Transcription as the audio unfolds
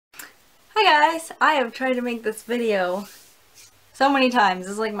Hi guys! I have tried to make this video so many times.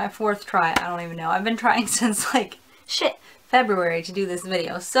 This is like my fourth try. I don't even know. I've been trying since like, February to do this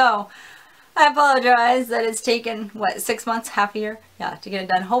video. So, I apologize that it's taken, what, 6 months, half a year? Yeah, to get it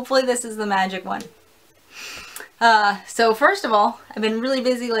done. Hopefully this is the magic one. So first of all, I've been really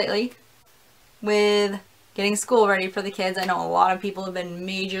busy lately with getting school ready for the kids. I know a lot of people have been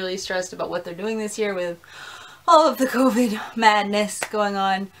majorly stressed about what they're doing this year with all of the COVID madness going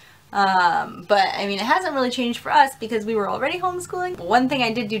on. But I mean, it hasn't really changed for us because we were already homeschooling. One thing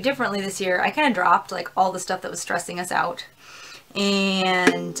I did do differently this year, I kind of dropped like all the stuff that was stressing us out.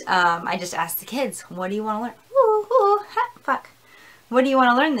 And I just asked the kids, what do you want to learn? What do you want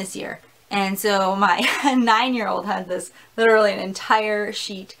to learn this year? And so my 9-year-old had this, literally an entire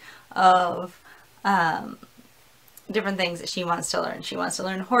sheet of different things that she wants to learn. She wants to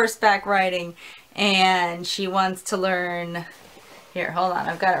learn horseback riding, and she wants to learn, here, hold on,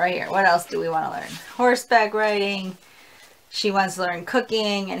 I've got it right here. What else do we want to learn? Horseback riding. She wants to learn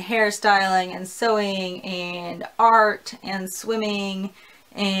cooking and hairstyling and sewing and art and swimming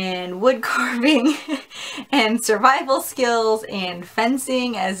and wood carving and survival skills and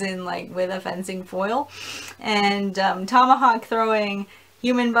fencing, as in like with a fencing foil, and tomahawk throwing,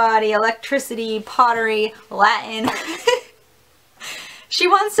 human body, electricity, pottery, Latin. She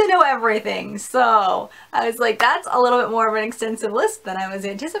wants to know everything. So I was like, that's a little bit more of an extensive list than I was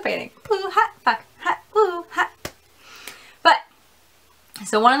anticipating. Ooh, hot, fuck, hot, ooh, hot. But,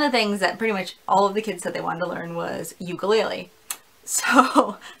 so one of the things that pretty much all of the kids said they wanted to learn was ukulele.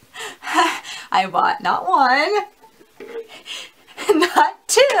 So I bought not one, not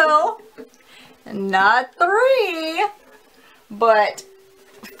two, not three, but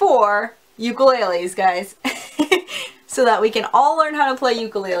 4 ukuleles, guys. So that we can all learn how to play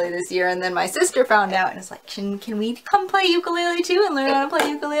ukulele this year. And then my sister found out and was like, can we come play ukulele too and learn how to play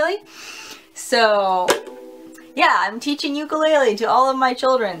ukulele? So yeah, I'm teaching ukulele to all of my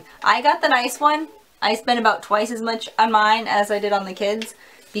children. I got the nice one. I spent about twice as much on mine as I did on the kids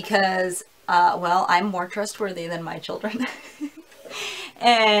because, well, I'm more trustworthy than my children.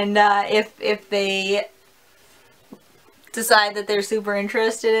 And if they decide that they're super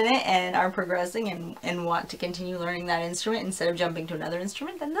interested in it and are progressing and want to continue learning that instrument instead of jumping to another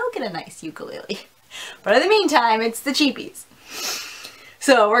instrument, then they'll get a nice ukulele. But in the meantime, it's the cheapies.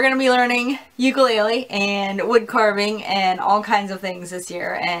 So we're going to be learning ukulele and wood carving and all kinds of things this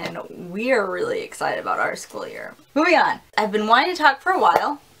year, and we are really excited about our school year. Moving on. I've been wanting to talk for a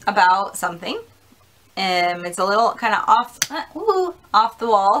while about something. It's a little kind of off the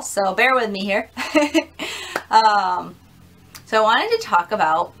wall, so bear with me here. So I wanted to talk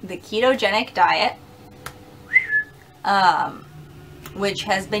about the ketogenic diet, which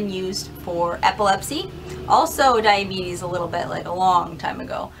has been used for epilepsy, also diabetes a little bit, like a long time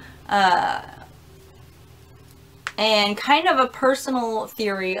ago, and kind of a personal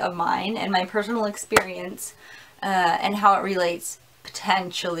theory of mine and my personal experience, and how it relates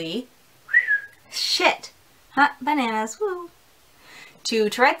potentially, bananas, woo, to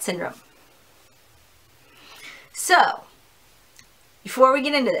Tourette Syndrome. So, before we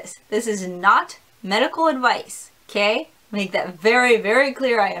get into this, this is not medical advice, okay? Make that very, very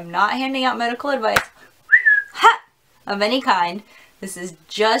clear. I am not handing out medical advice of any kind. This is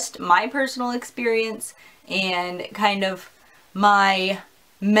just my personal experience and kind of my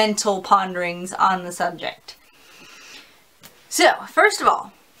mental ponderings on the subject. So, first of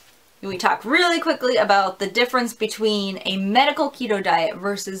all, we talk really quickly about the difference between a medical keto diet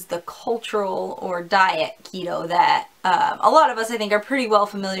versus the cultural or diet keto that a lot of us, I think, are pretty well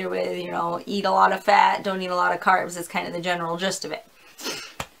familiar with. You know, eat a lot of fat, don't eat a lot of carbs is kind of the general gist of it.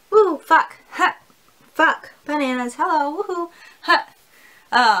 Woo, fuck, ha, fuck, bananas, hello, woohoo,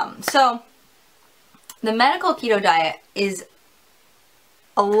 ha. So, the medical keto diet is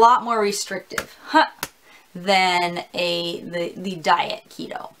a lot more restrictive than the diet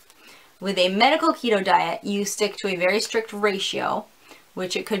keto. With a medical keto diet, you stick to a very strict ratio,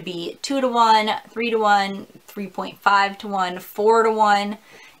 which it could be 2 to 1, 3 to 1, 3.5 to 1, 4 to 1.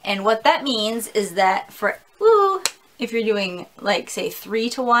 And what that means is that if you're doing like say 3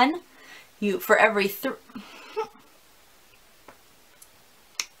 to 1, for every 3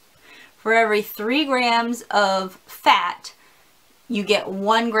 grams of fat, you get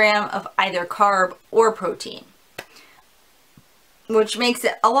 1 gram of either carb or protein, which makes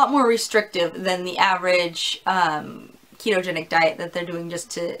it a lot more restrictive than the average ketogenic diet that they're doing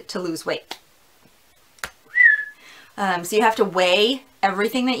just to lose weight. So you have to weigh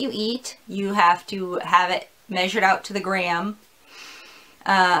everything that you eat. You have to have it measured out to the gram.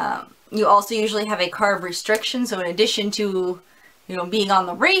 You also usually have a carb restriction. So in addition to, being on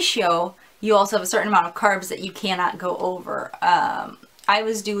the ratio, you also have a certain amount of carbs that you cannot go over. I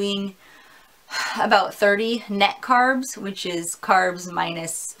was doing about 30 net carbs, which is carbs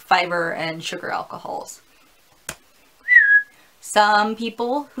minus fiber and sugar alcohols. Some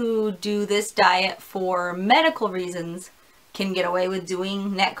people who do this diet for medical reasons can get away with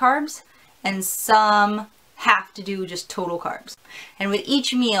doing net carbs, and some have to do just total carbs. And with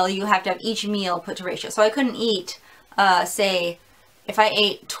each meal, you have to have each meal put to ratio. So I couldn't eat, say, if I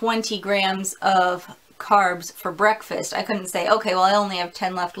ate 20 grams of carbs for breakfast, I couldn't say, okay, well, I only have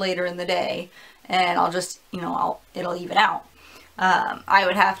 10 left later in the day, and I'll just, it'll even out. I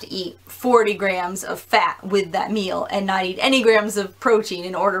would have to eat 40 grams of fat with that meal and not eat any grams of protein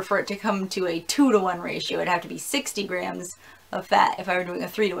in order for it to come to a 2-to-1 ratio. It'd have to be 60 grams of fat if I were doing a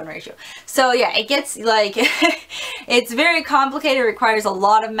 3-to-1 ratio. So yeah, it gets like, it's very complicated. It requires a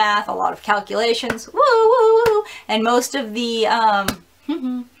lot of math, a lot of calculations. Woo, woo, woo. And most of the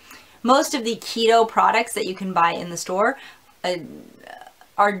keto products that you can buy in the store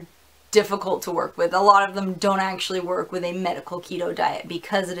are difficult to work with. A lot of them don't actually work with a medical keto diet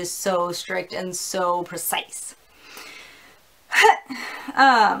because it is so strict and so precise.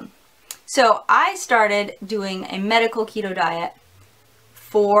 So I started doing a medical keto diet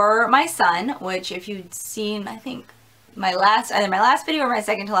for my son, which if you'd seen, I think either my last video or my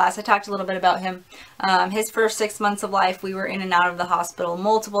second to last, I talked a little bit about him. His first 6 months of life, we were in and out of the hospital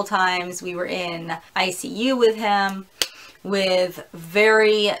multiple times. We were in ICU with him with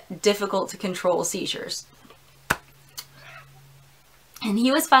very difficult to control seizures. And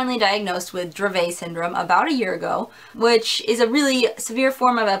he was finally diagnosed with Tourette Syndrome about a year ago, which is a really severe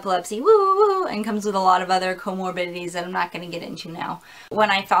form of epilepsy, woo, and comes with a lot of other comorbidities that I'm not going to get into now.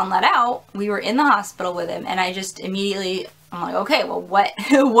 When I found that out, we were in the hospital with him, and I just immediately, I'm like, okay, well, what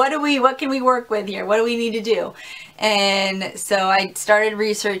can we work with here? What do we need to do? And so I started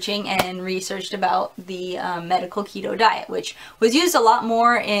researching and researched about the medical keto diet, which was used a lot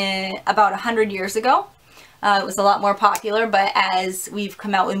more in about 100 years ago. It was a lot more popular, but as we've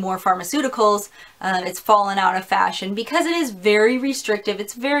come out with more pharmaceuticals, it's fallen out of fashion because it is very restrictive.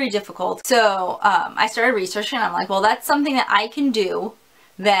 It's very difficult. So I started researching, and I'm like, well, that's something that I can do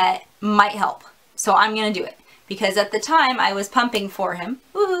that might help. So I'm going to do it. Because at the time, I was pumping for him.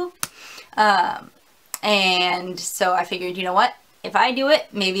 Woohoo! And so I figured, you know what? If I do it,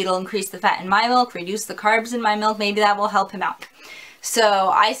 maybe it'll increase the fat in my milk, reduce the carbs in my milk. Maybe that will help him out. So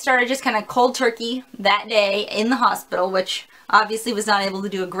I started just kind of cold turkey that day in the hospital, which obviously was not able to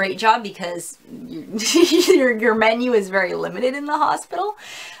do a great job because your menu is very limited in the hospital.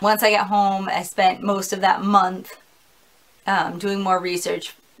 Once I got home, I spent most of that month doing more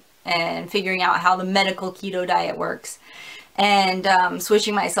research and figuring out how the medical keto diet works and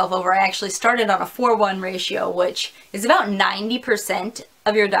switching myself over. I actually started on a 4:1 ratio, which is about 90%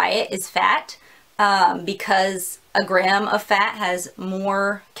 of your diet is fat because a gram of fat has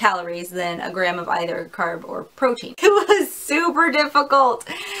more calories than a gram of either carb or protein. It was super difficult.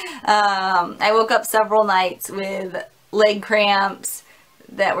 I woke up several nights with leg cramps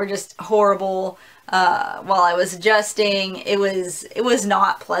that were just horrible. While I was adjusting, it was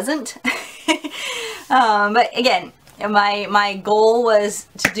not pleasant. But again, my goal was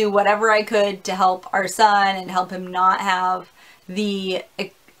to do whatever I could to help our son and help him not have the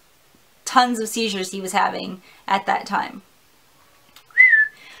tons of seizures he was having at that time.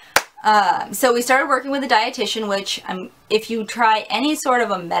 So we started working with a dietitian, which if you try any sort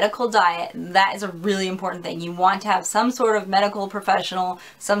of a medical diet, that is a really important thing. You want to have some sort of medical professional,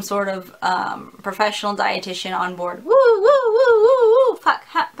 some sort of professional dietitian on board. Woo, woo, woo, woo, woo, fuck,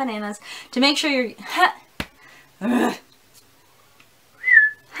 hot bananas. To make sure you're,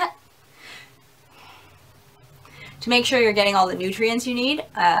 to make sure you're getting all the nutrients you need.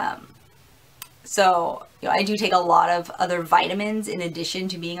 So, I do take a lot of other vitamins in addition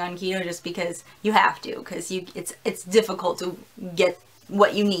to being on keto, just because you have to, because it's difficult to get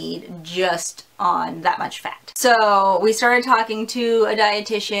what you need just on that much fat. So we started talking to a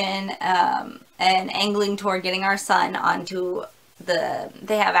dietitian and angling toward getting our son onto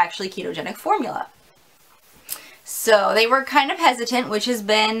they have actually ketogenic formula. So they were kind of hesitant, which has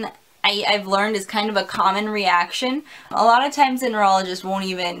been, I've learned, is kind of a common reaction. A lot of times the neurologist won't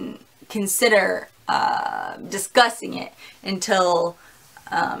even consider discussing it until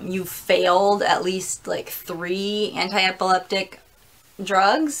you've failed at least like 3 anti-epileptic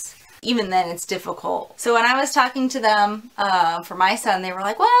drugs. Even then it's difficult. So when I was talking to them for my son, they were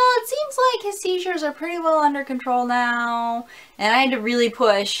like, well, it seems like his seizures are pretty well under control now. And I had to really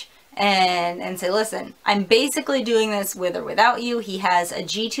push and say, listen, I'm basically doing this with or without you. He has a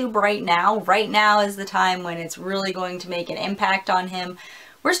G-tube right now. Right now is the time when it's really going to make an impact on him.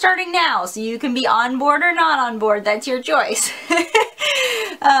 we're starting now, so you can be on board or not on board. That's your choice.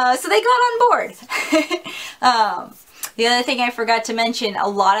 So they got on board. The other thing I forgot to mention, in a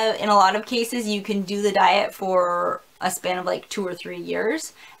lot of cases, you can do the diet for a span of like 2 or 3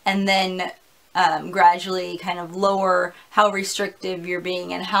 years, and then gradually kind of lower how restrictive you're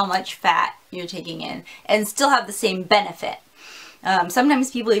being and how much fat you're taking in, and still have the same benefit.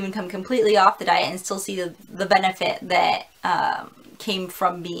 Sometimes people even come completely off the diet and still see the benefit that came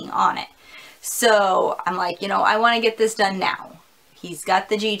from being on it. So I'm like, you know, I want to get this done now. He's got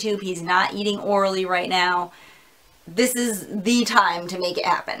the G-tube. He's not eating orally right now. This is the time to make it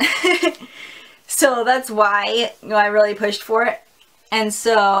happen. So that's why, you know, I really pushed for it. And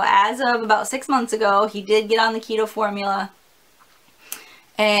so as of about 6 months ago, he did get on the keto formula.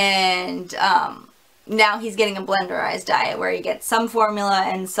 And now he's getting a blenderized diet where he gets some formula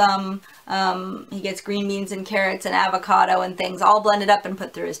and some, he gets green beans and carrots and avocado and things all blended up and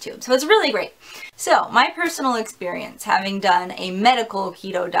put through his tube. So it's really great. So my personal experience having done a medical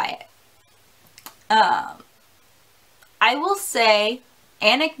keto diet, I will say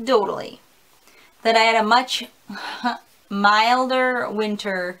anecdotally that I had a much milder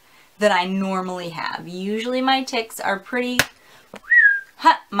winter than I normally have. Usually my tics are pretty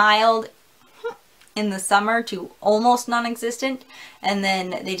mild in the summer to almost non-existent, and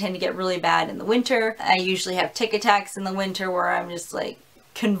then they tend to get really bad in the winter. I usually have tic attacks in the winter where I'm just like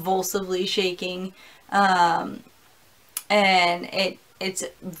convulsively shaking, and it's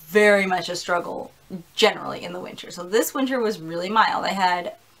very much a struggle generally in the winter. So this winter was really mild. I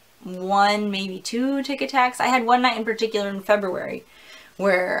had 1, maybe 2 tic attacks. I had one night in particular in February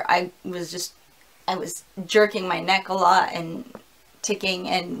where I was jerking my neck a lot and ticking,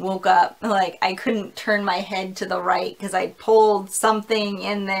 and woke up like I couldn't turn my head to the right because I pulled something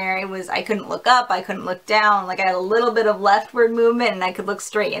in there. I couldn't look up, I couldn't look down. Like I had a little bit of leftward movement and I could look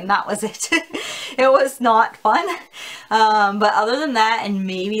straight, and that was it. It was not fun. But other than that, and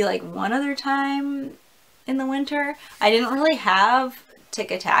maybe like one other time in the winter, I didn't really have tic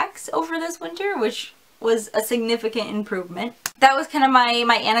attacks over this winter, which was a significant improvement. That was kind of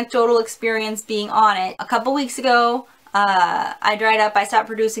my anecdotal experience being on it. A couple weeks ago, I dried up, I stopped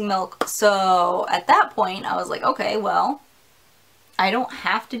producing milk. So at that point I was like, okay, well, I don't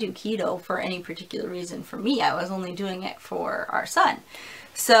have to do keto for any particular reason for me. I was only doing it for our son.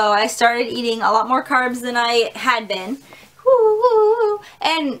 So I started eating a lot more carbs than I had been.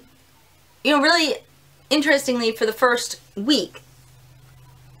 And, you know, really interestingly, for the first week,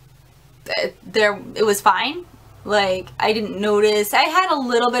 it was fine. Like, I didn't notice. I had a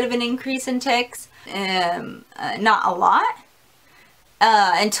little bit of an increase in tics. Not a lot,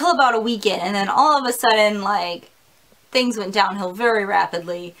 until about a week in, and then all of a sudden, like, things went downhill very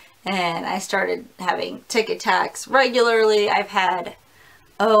rapidly, and I started having tic attacks regularly. I've had,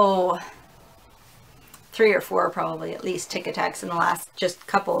 3 or 4 probably at least tic attacks in the last just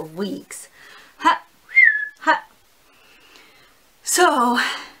couple of weeks. So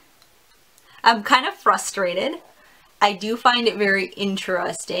I'm kind of frustrated. I do find it very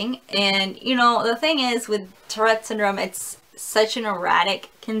interesting. And, you know, the thing is with Tourette Syndrome, it's such an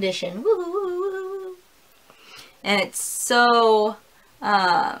erratic condition. And it's so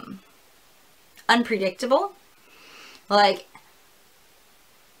unpredictable. Like,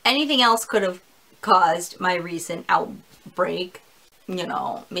 anything else could have caused my recent outbreak. You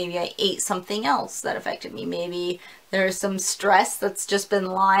know, maybe I ate something else that affected me. Maybe there's some stress that's just been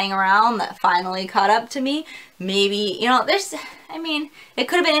lying around that finally caught up to me. Maybe, you know, it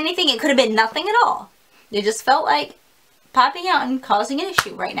could have been anything. It could have been nothing at all. It just felt like popping out and causing an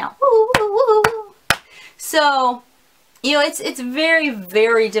issue right now. So, you know, it's very,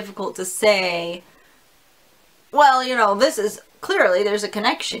 very difficult to say, well, you know, this is clearly there's a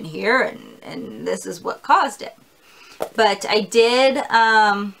connection here, and this is what caused it. But I did,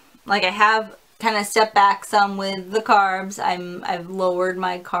 like, I have kind of stepped back some with the carbs. I've lowered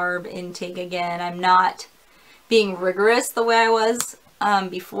my carb intake again. I'm not being rigorous the way I was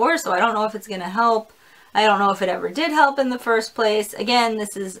before, so I don't know if it's going to help. I don't know if it ever did help in the first place. Again,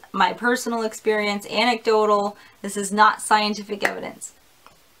 this is my personal experience, anecdotal. This is not scientific evidence.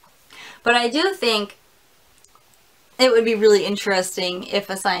 But I do think it would be really interesting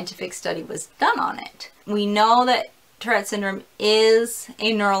if a scientific study was done on it. We know that Tourette syndrome is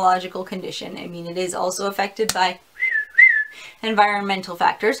a neurological condition. I mean, it is also affected by environmental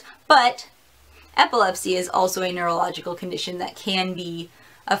factors, but epilepsy is also a neurological condition that can be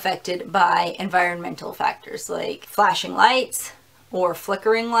affected by environmental factors, like flashing lights or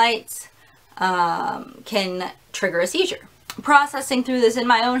flickering lights can trigger a seizure. Processing through this in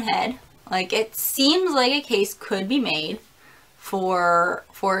my own head, like, it seems like a case could be made for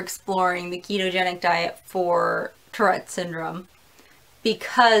exploring the ketogenic diet for Tourette syndrome,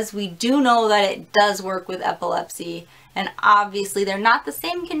 because we do know that it does work with epilepsy. And obviously they're not the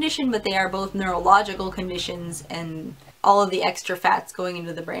same condition, but they are both neurological conditions, and all of the extra fats going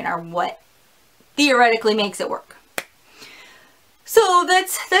into the brain are what theoretically makes it work. So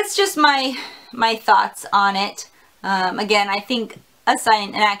that's just my thoughts on it. Again, I think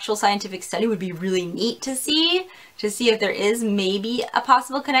an actual scientific study would be really neat to see if there is maybe a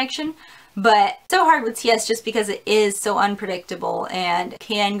possible connection. But it's so hard with TS just because it is so unpredictable and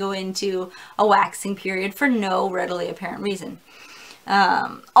can go into a waxing period for no readily apparent reason.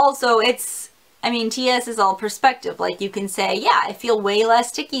 Also, TS is all perspective. Like, you can say, yeah, I feel way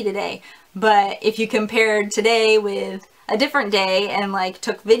less ticky today. But if you compared today with a different day and like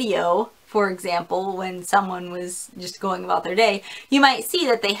took video, for example, when someone was just going about their day, you might see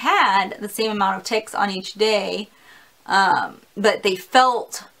that they had the same amount of ticks on each day, but they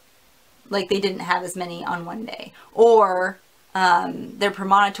felt like they didn't have as many on one day. Or their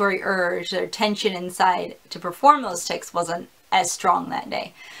premonitory urge, their tension inside to perform those ticks wasn't as strong that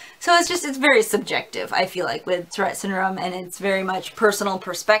day. So it's very subjective, I feel like, with Tourette syndrome, and it's very much personal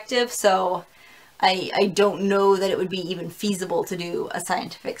perspective. So I don't know that it would be even feasible to do a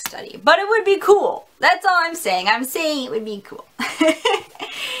scientific study, but it would be cool. That's all I'm saying. I'm saying it would be cool.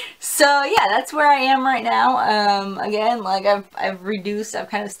 So yeah, that's where I am right now. Again, like I've reduced, I've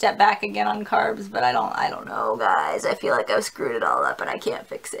kind of stepped back again on carbs, but I don't know, guys. I feel like I've screwed it all up and I can't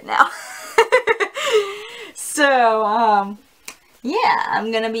fix it now. So, yeah,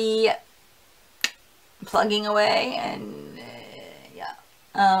 I'm gonna be plugging away, and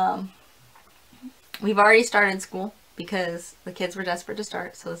yeah. We've already started school because the kids were desperate to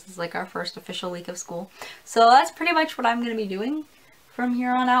start, so this is like our first official week of school. So that's pretty much what I'm going to be doing from here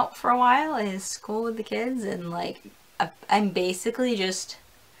on out for a while, is school with the kids, and like I'm basically just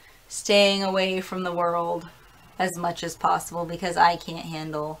staying away from the world as much as possible because I can't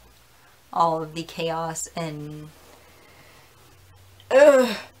handle all of the chaos and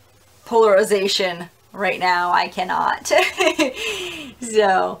polarization right now. I cannot.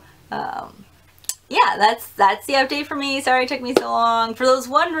 So, yeah, that's the update for me. Sorry it took me so long. For those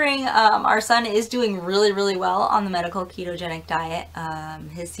wondering, our son is doing really, really well on the medical ketogenic diet.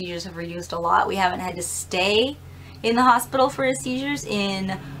 His seizures have reduced a lot. We haven't had to stay in the hospital for his seizures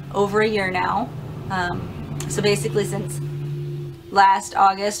in over a year now. So basically since last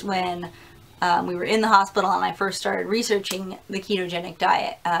August, when we were in the hospital and I first started researching the ketogenic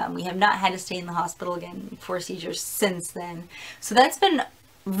diet, we have not had to stay in the hospital again for seizures since then. So that's been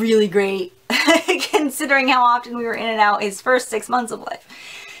really great considering how often we were in and out his first 6 months of life.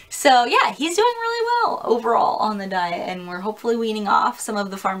 So yeah, he's doing really well overall on the diet, and we're hopefully weaning off some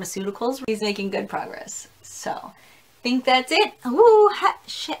of the pharmaceuticals. He's making good progress. So I think that's it. Ooh, hot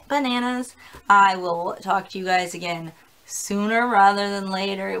shit bananas. I will talk to you guys again sooner rather than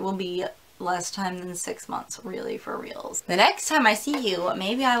later. It will be less time than 6 months, really, for reals. The next time I see you,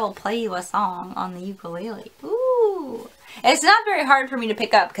 maybe I will play you a song on the ukulele. Ooh. It's not very hard for me to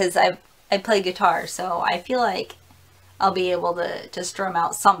pick up because I play guitar, so I feel like I'll be able to strum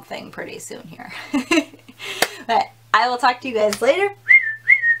out something pretty soon here. But I will talk to you guys later.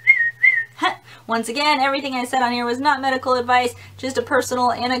 Once again, everything I said on here was not medical advice, just a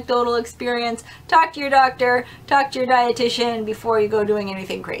personal anecdotal experience. Talk to your doctor, talk to your dietitian before you go doing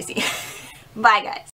anything crazy. Bye, guys.